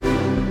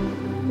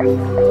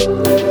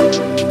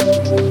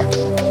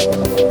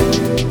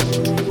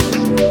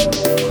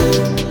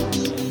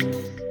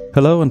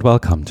Hello and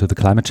welcome to the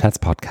Climate Chats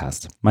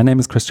podcast. My name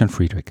is Christian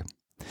Friedrich.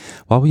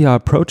 While we are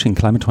approaching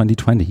Climate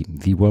 2020,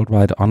 the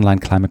worldwide online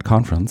climate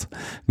conference,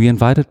 we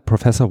invited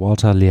Professor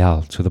Walter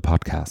Leal to the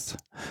podcast.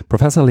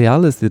 Professor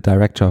Leal is the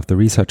director of the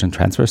Research and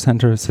Transfer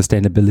Center,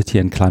 Sustainability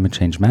and Climate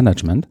Change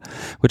Management,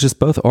 which is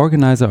both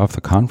organizer of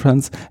the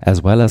conference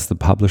as well as the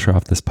publisher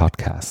of this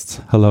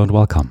podcast. Hello and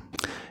welcome.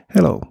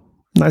 Hello.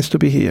 Nice to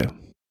be here.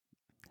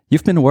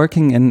 You've been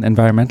working in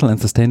environmental and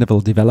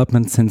sustainable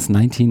development since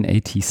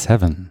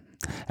 1987.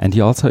 And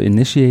you also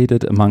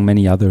initiated, among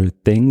many other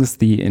things,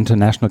 the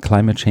International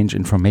Climate Change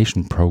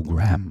Information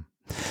Program.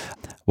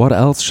 What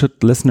else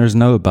should listeners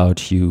know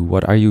about you?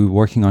 What are you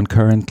working on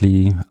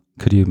currently?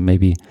 Could you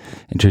maybe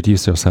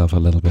introduce yourself a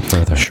little bit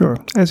further?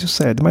 Sure. As you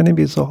said, my name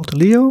is Walter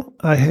Leal.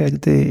 I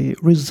head the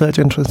Research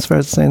and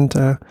Transfer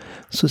Center,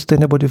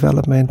 Sustainable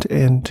Development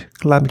and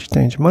Climate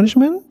Change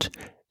Management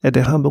at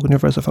the Hamburg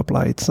University of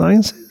Applied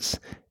Sciences.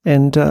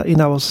 And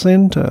in our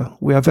center,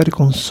 we are very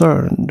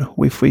concerned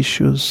with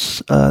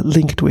issues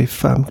linked with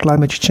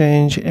climate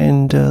change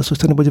and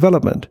sustainable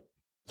development.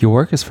 Your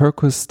work is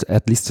focused,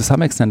 at least to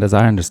some extent, as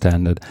I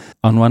understand it,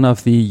 on one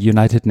of the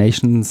United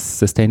Nations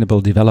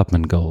Sustainable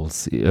Development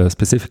Goals,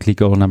 specifically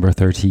goal number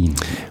 13.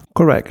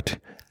 Correct.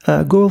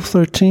 Goal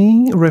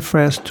 13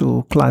 refers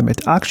to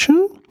climate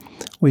action,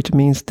 which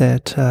means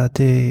that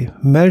the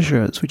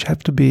measures which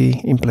have to be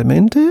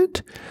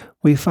implemented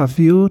with a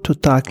view to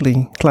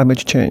tackling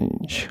climate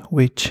change,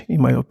 which,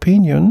 in my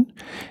opinion,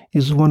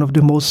 is one of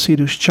the most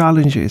serious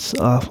challenges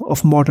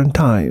of modern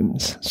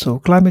times. So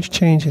climate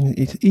change and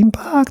its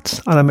impacts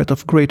are a matter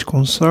of great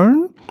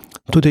concern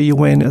to the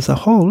UN as a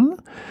whole,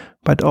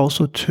 but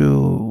also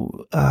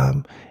to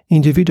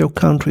individual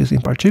countries in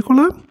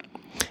particular.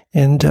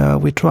 And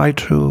we try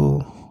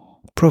to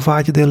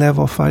provide the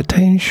level of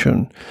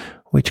attention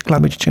which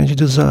climate change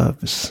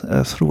deserves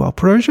through our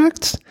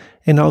projects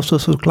and also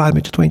through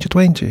Climate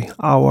 2020,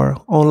 our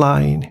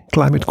online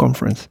climate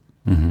conference.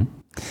 Mm-hmm.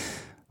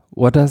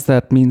 What does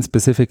that mean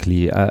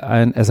specifically?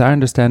 As I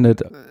understand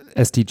it,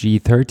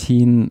 SDG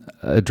 13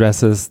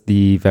 addresses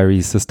the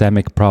very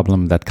systemic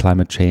problem that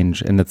climate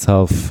change in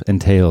itself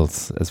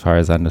entails, as far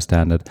as I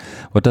understand it.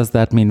 What does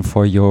that mean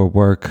for your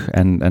work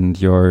and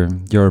your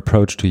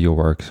approach to your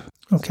work?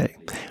 Okay.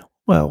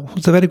 Well,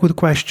 it's a very good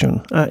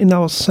question. In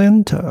our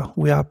center,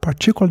 we are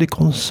particularly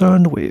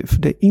concerned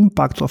with the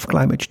impacts of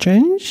climate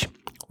change,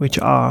 which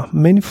are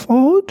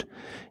manifold.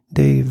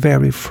 They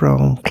vary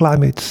from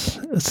climate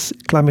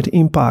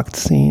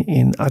impacts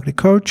in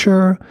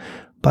agriculture,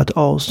 but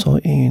also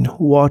in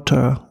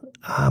water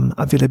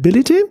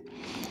availability.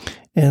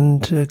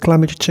 And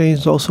climate change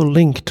is also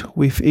linked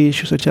with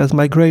issues such as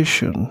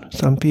migration.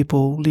 Some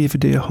people leave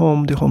their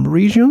home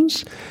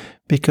regions,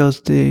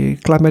 because the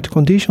climate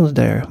conditions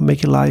there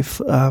make life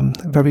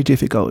very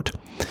difficult.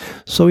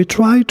 So we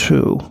try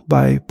to,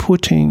 by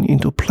putting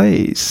into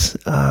place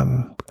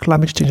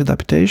climate change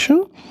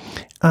adaptation,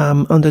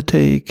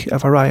 undertake a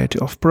variety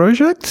of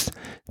projects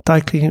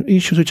tackling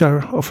issues which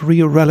are of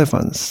real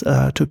relevance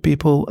to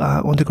people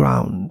on the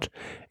ground.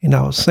 In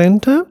our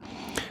center,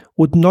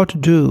 would not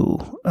do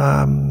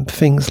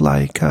things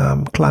like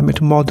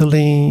climate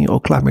modeling or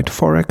climate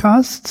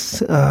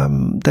forecasts.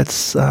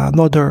 That's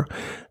another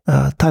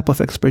type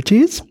of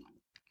expertise.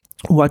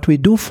 What we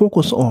do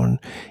focus on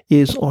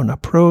is on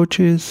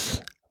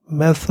approaches,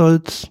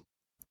 methods,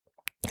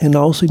 and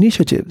also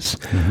initiatives,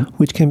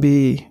 which can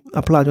be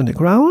applied on the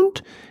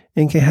ground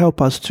and can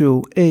help us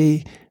to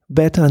A,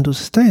 better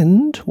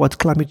understand what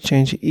climate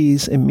change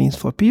is and means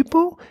for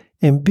people,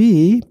 and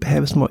B,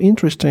 perhaps more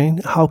interesting,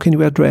 how can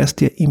we address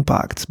their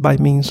impacts by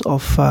means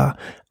of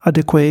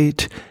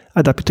adequate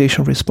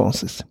adaptation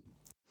responses.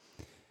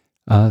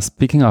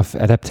 Speaking of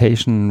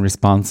adaptation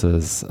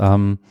responses,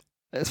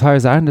 as far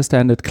as I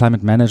understand it,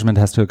 climate management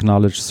has to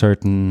acknowledge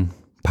certain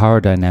power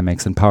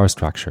dynamics and power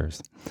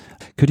structures.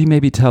 Could you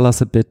maybe tell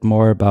us a bit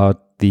more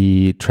about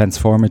the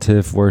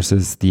transformative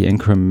versus the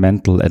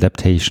incremental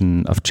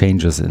adaptation of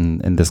changes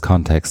in this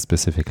context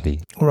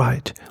specifically?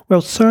 Right.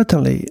 Well,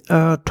 certainly,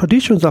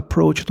 traditional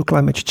approach to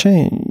climate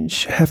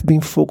change have been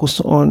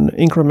focused on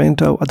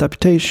incremental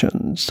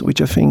adaptations,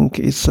 which I think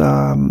is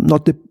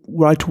not the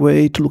right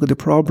way to look at the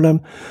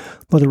problem,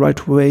 not the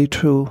right way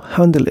to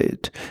handle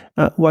it.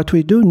 What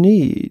we do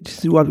need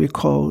is what we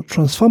call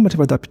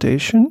transformative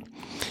adaptation.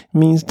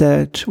 Means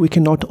that we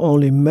can not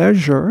only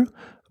measure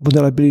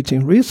vulnerability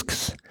and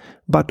risks,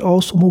 but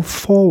also move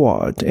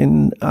forward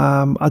and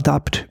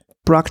adapt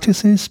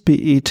practices,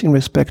 be it in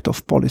respect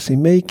of policy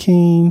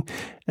making,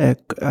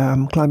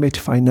 climate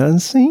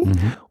financing,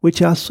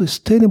 which are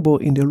sustainable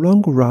in the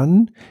long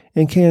run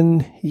and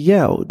can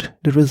yield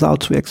the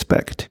results we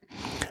expect.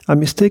 A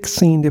mistake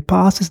seen in the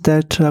past is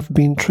that have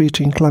been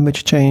treating climate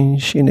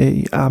change in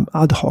a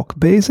ad hoc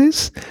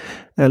basis,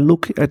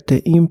 look at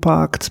the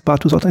impacts,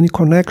 but without any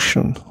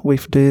connection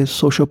with the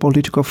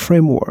socio-political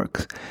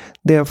framework.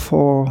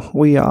 Therefore,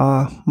 we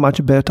are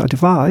much better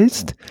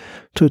advised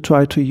to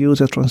try to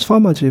use a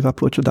transformative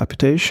approach to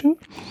adaptation.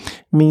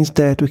 Means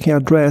that we can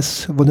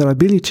address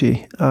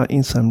vulnerability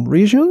in some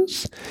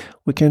regions.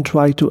 We can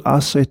try to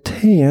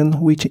ascertain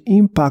which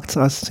impacts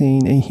are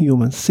seen in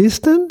human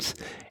systems,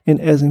 and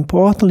as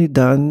importantly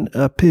done,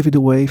 pave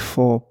the way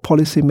for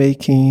policy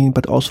making,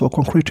 but also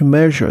concrete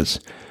measures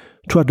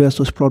to address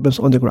those problems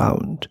on the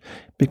ground.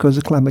 Because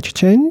the climate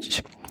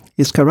change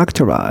is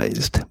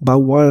characterized by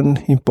one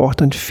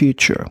important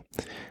feature.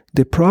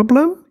 The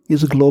problem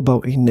is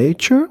global in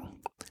nature,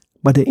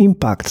 but the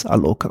impacts are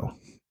local.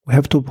 We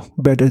have to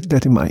bear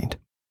that in mind.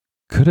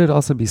 Could it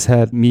also be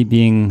said, me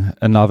being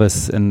a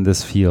novice in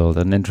this field,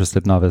 an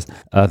interested novice,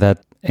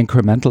 that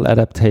incremental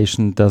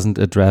adaptation doesn't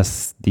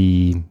address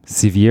the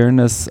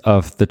severeness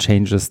of the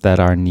changes that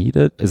are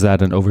needed? Is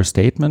that an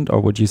overstatement?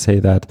 Or would you say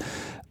that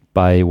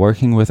by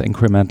working with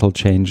incremental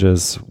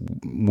changes,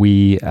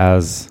 we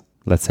as,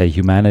 let's say,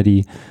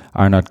 humanity,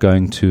 are not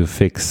going to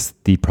fix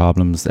the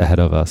problems ahead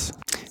of us?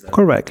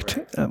 Correct.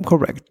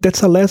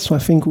 That's a lesson I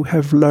think we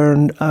have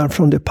learned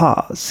from the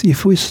past.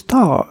 If we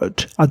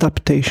start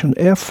adaptation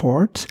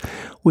efforts,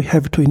 we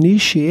have to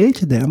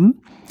initiate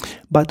them,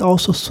 but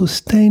also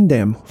sustain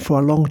them for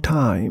a long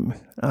time.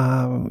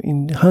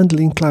 In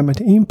handling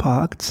climate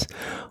impacts,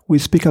 we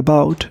speak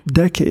about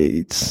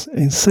decades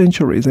and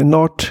centuries and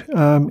not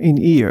in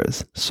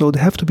years. So they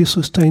have to be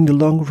sustained in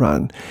the long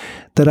run.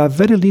 There are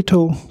very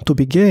little to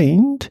be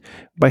gained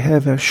by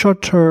having a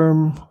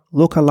short-term,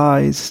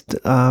 localized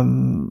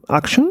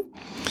action,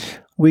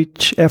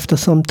 which after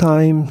some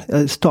time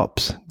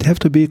stops. They have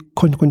to be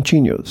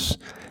continuous.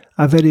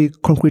 A very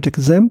concrete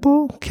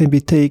example can be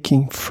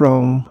taken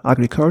from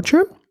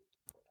agriculture,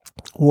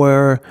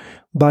 where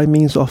by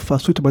means of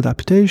suitable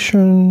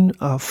adaptation,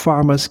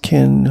 farmers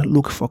can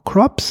look for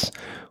crops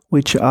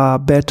which are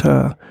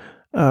better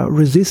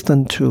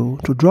resistant to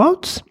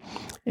droughts,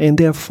 and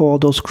therefore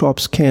those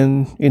crops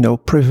can,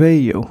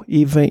 prevail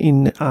even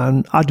in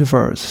an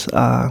adverse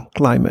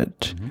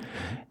climate. Mm-hmm.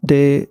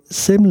 The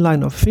same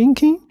line of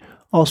thinking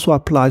also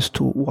applies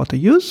to water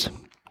use.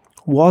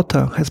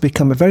 Water has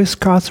become a very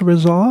scarce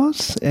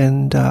resource,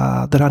 and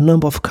there are a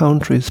number of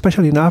countries,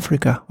 especially in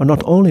Africa, or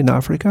not only in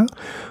Africa,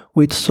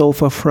 which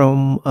suffer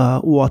from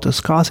water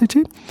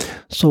scarcity.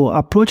 So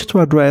approach to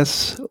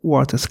address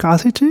water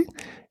scarcity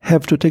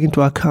have to take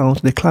into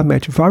account the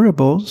climate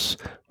variables,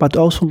 but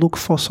also look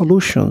for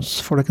solutions,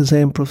 for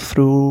example,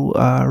 through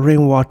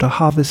rainwater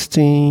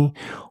harvesting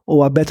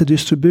or a better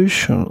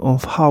distribution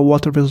of how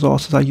water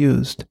resources are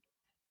used.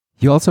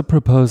 You also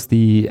propose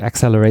the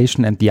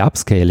acceleration and the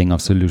upscaling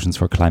of solutions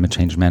for climate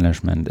change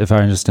management, if I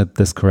understood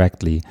this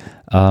correctly.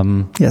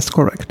 Yes,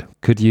 correct.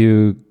 Could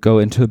you go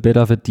into a bit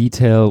of a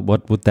detail?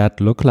 What would that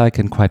look like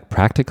in quite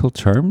practical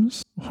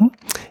terms? Mm-hmm.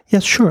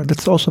 Yes, sure.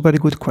 That's also a very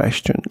good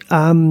question.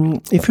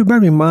 If you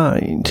bear in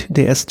mind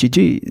the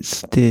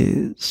SDGs,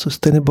 the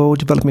Sustainable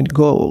Development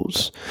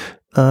Goals,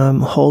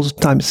 whose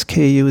time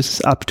scale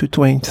is up to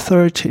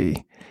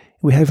 2030,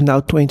 we have now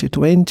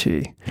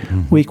 2020.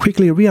 Mm-hmm. We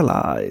quickly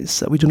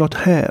realize that we do not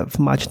have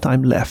much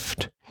time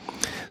left.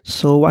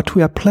 So what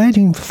we are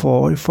planning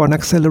for an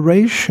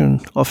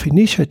acceleration of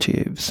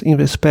initiatives in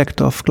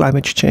respect of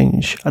climate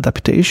change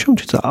adaptation,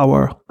 which is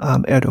our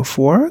area of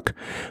work,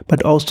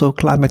 but also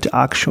climate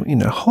action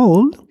in a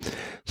whole,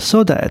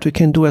 so that we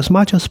can do as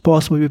much as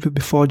possible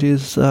before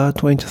this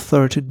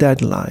 2030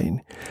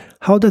 deadline.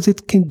 How does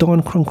it get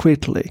done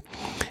concretely?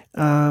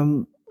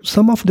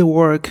 Some of the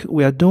work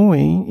we are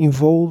doing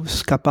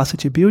involves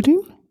capacity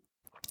building,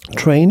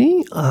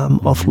 training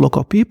of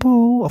local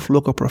people, of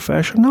local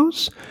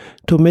professionals,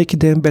 to make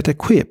them better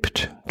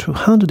equipped to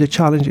handle the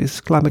challenges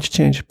climate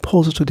change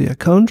poses to their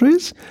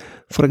countries,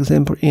 for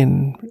example,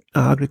 in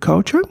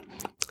agriculture,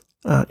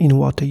 in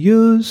water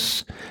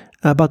use,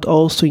 but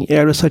also in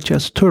areas such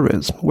as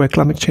tourism, where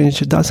climate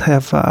change does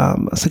have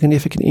a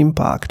significant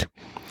impact.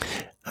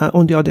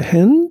 On the other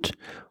hand,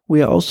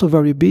 we are also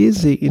very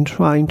busy in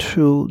trying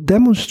to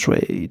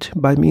demonstrate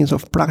by means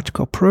of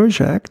practical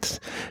projects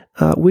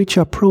which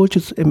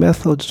approaches and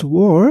methods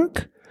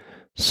work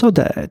so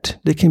that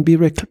they can be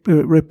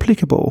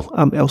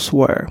replicable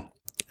elsewhere.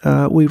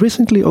 We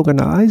recently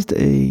organized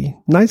a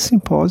nice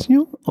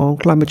symposium on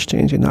climate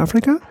change in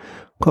Africa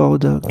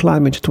called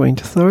Climate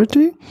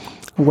 2030,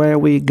 where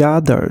we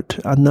gathered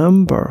a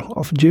number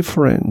of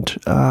different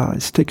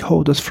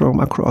stakeholders from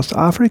across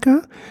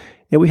Africa,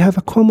 and we have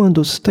a common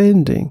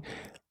understanding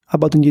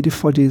about the need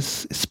for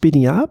this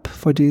speeding up,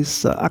 for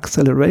this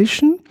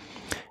acceleration,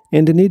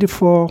 and the need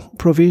for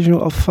provision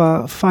of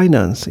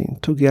financing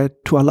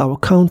to allow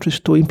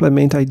countries to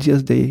implement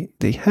ideas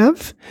they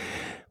have,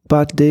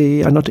 but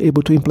they are not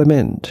able to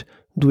implement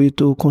due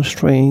to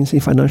constraints in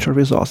financial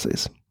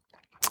resources.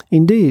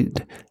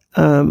 Indeed,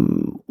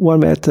 one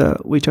matter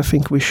which I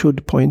think we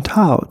should point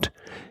out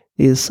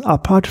is,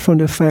 apart from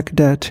the fact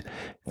that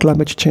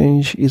climate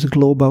change is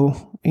global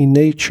in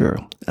nature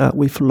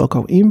with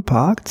local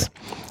impacts,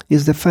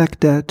 is the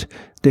fact that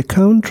the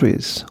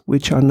countries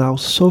which are now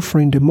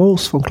suffering the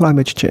most from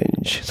climate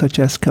change, such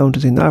as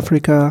countries in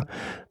Africa,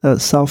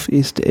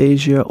 Southeast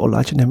Asia, or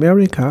Latin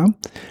America,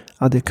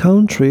 are the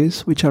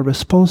countries which are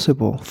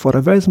responsible for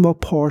a very small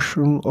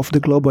portion of the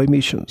global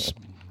emissions.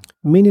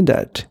 Meaning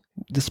that,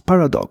 this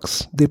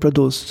paradox, they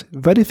produce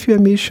very few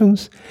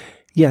emissions,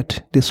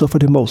 yet they suffer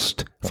the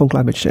most from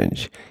climate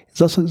change.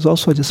 It's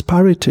also a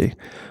disparity,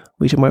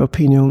 which in my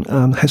opinion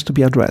has to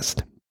be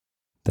addressed.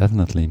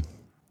 Definitely.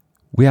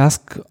 We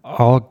ask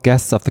all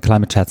guests of the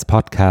Climate Chats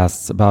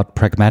podcasts about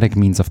pragmatic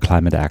means of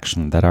climate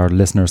action that our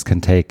listeners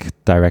can take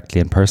directly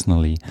and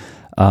personally.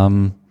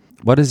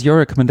 What is your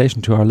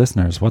recommendation to our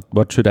listeners?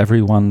 What should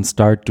everyone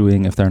start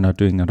doing if they're not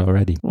doing it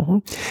already? Mm-hmm.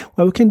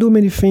 Well, we can do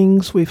many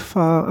things with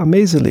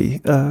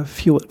amazingly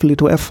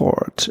little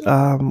effort.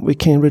 We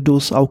can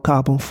reduce our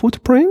carbon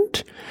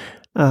footprint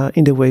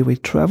in the way we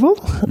travel.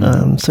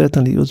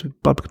 Certainly use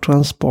public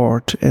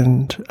transport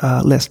and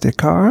less the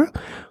car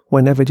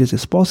whenever this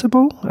is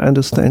possible. I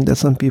understand that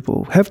some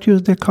people have to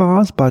use their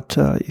cars, but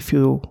if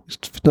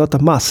it's not a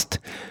must,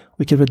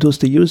 we can reduce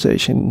the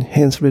usage and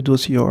hence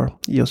reduce your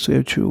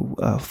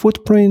CO2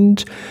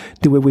 footprint.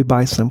 The way we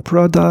buy some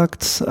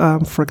products,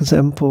 for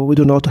example, we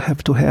do not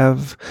have to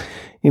have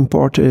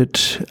imported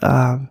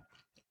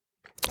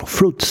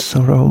fruits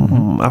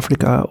from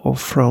Africa or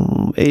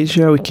from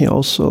Asia. We can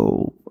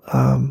also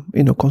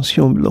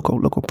consume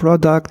local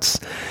products.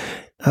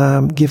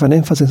 Give an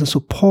emphasis and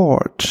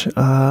support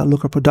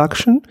local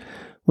production,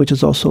 which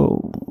is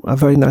also a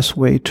very nice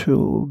way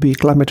to be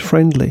climate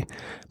friendly,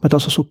 but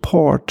also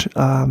support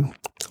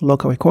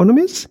local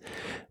economies,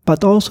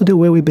 but also the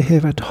way we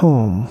behave at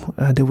home,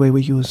 the way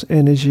we use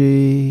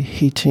energy,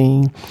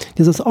 heating.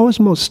 These are all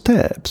small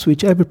steps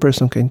which every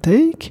person can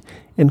take,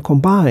 and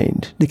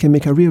combined, they can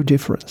make a real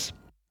difference.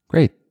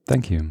 Great,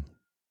 thank you.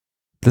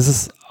 This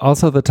is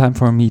also the time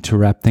for me to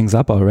wrap things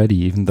up already,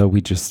 even though we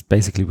just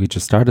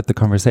started the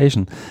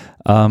conversation.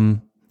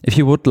 If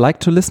you would like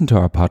to listen to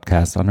our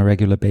podcast on a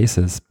regular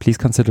basis, please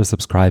consider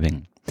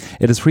subscribing.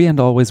 It is free and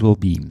always will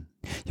be.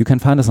 You can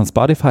find us on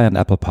Spotify and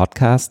Apple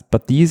Podcasts,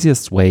 but the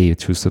easiest way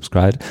to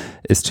subscribe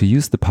is to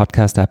use the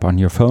podcast app on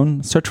your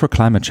phone, search for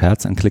Climate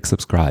Chats and click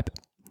subscribe.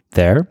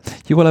 There,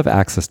 you will have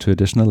access to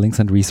additional links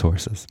and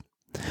resources.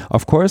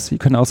 Of course, you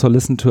can also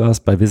listen to us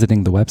by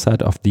visiting the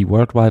website of the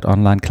Worldwide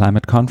Online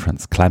Climate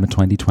Conference, Climate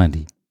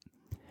 2020.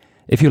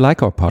 If you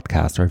like our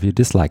podcast or if you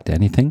disliked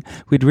anything,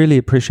 we'd really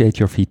appreciate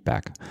your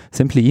feedback.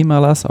 Simply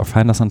email us or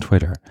find us on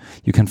Twitter.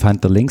 You can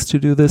find the links to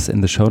do this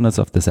in the show notes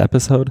of this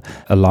episode,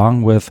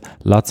 along with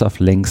lots of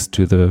links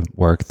to the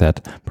work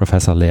that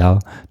Professor Leal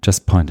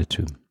just pointed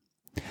to.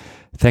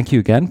 Thank you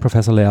again,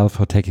 Professor Leal,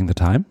 for taking the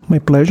time. My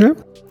pleasure.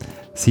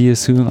 See you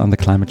soon on the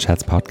Climate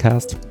Chats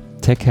podcast.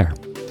 Take care.